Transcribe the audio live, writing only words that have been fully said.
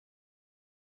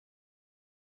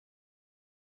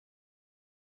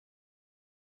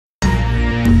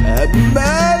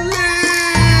Melly.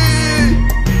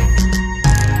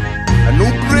 I know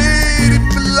great in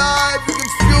my life. You can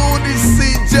feel this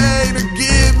CJ to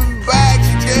giving back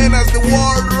again as the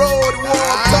world road, the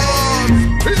world turns.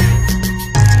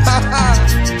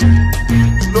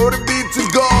 Glory be to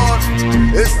God.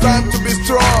 It's time to be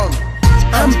strong.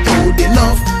 I'm old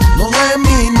enough, don't let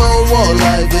me know what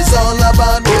life is all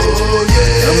about. Oh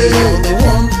yeah, I'm the only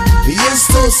one. Yes,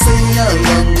 to say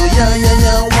along, yeah, yeah,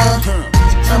 yeah, one.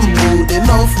 I'm old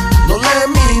enough, don't let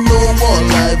me know what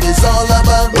life is all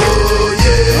about. oh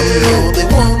yeah, I'm the only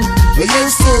one.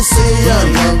 Yes, to say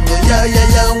along, yeah, yeah,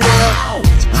 yeah, one.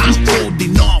 I'm old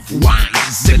enough,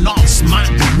 wise enough, smart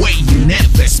the way you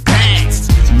never expect.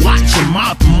 Watch your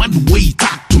mouth, man, the way you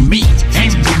talk to me,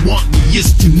 and the one you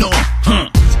used to know, huh?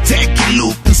 Take a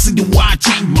look and see the way I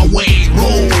change my way.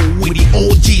 Roll with the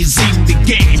OGs in the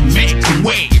game, making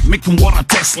way, making water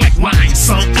taste like wine.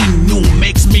 Something new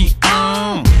makes me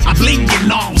I blink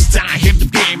it all style, hit the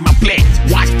game I play.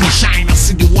 Watch me shine, I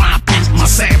see the way I paint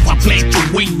myself. I play to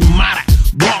win, no matter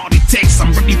what it takes.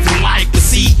 I'm ready for life to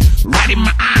see, right in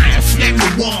my eye, I flame the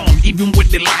one. Even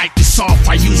with the light is off,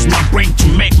 I use my brain to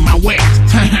make my way.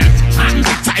 I'm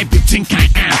the type you think I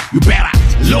am. You better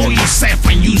lower yourself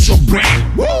and use your brain.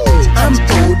 Woo! I'm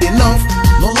old enough,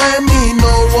 don't let me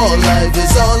know what life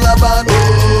is all about.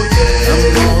 oh yeah. I'm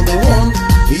the only one.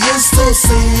 Yes, to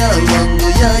say along,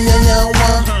 yeah, yeah, yeah,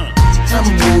 one. I'm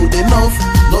old enough,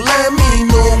 don't let me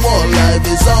know what life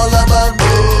is all about.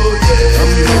 Oh yeah,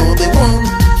 I'm the only one.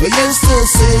 Yes, to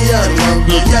say along,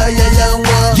 yeah, yeah, yeah,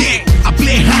 one. Yeah, I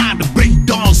play hard to break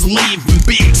doors, living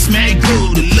big, smell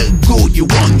good, look good. You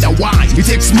wonder why it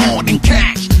takes more than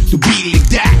cash to be like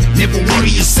that. Never worry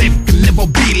yourself, can never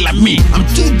be like me. I'm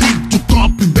too deep to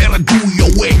copy, better do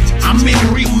your way. I'm a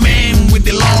real man with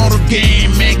a lot of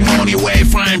game, make money way,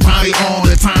 fine party all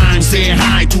the time. Say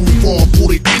hi to four,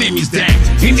 put the enemies down.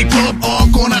 In the club, all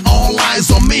corner, all eyes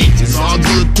on me. It's all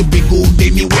good to be good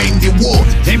anyway in the world.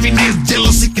 Enviness,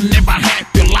 jealousy can never help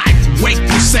your life. Wake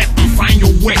yourself and find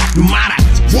your way, no matter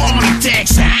what it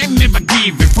takes. I never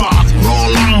give a fuck.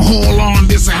 Roll on, hold on,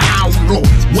 this is how we roll.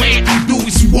 What I do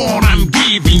is what I'm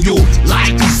giving you.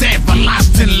 Life is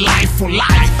everlasting, life for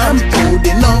life. I'm old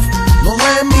enough, don't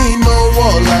let me know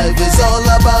what life is all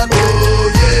about.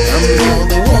 oh yeah. I'm the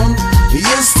only one.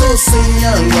 Yes, to say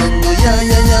along, yeah,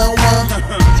 yeah, yeah, one.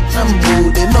 I'm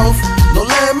old enough, don't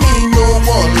let me know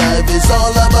what life is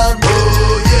all about.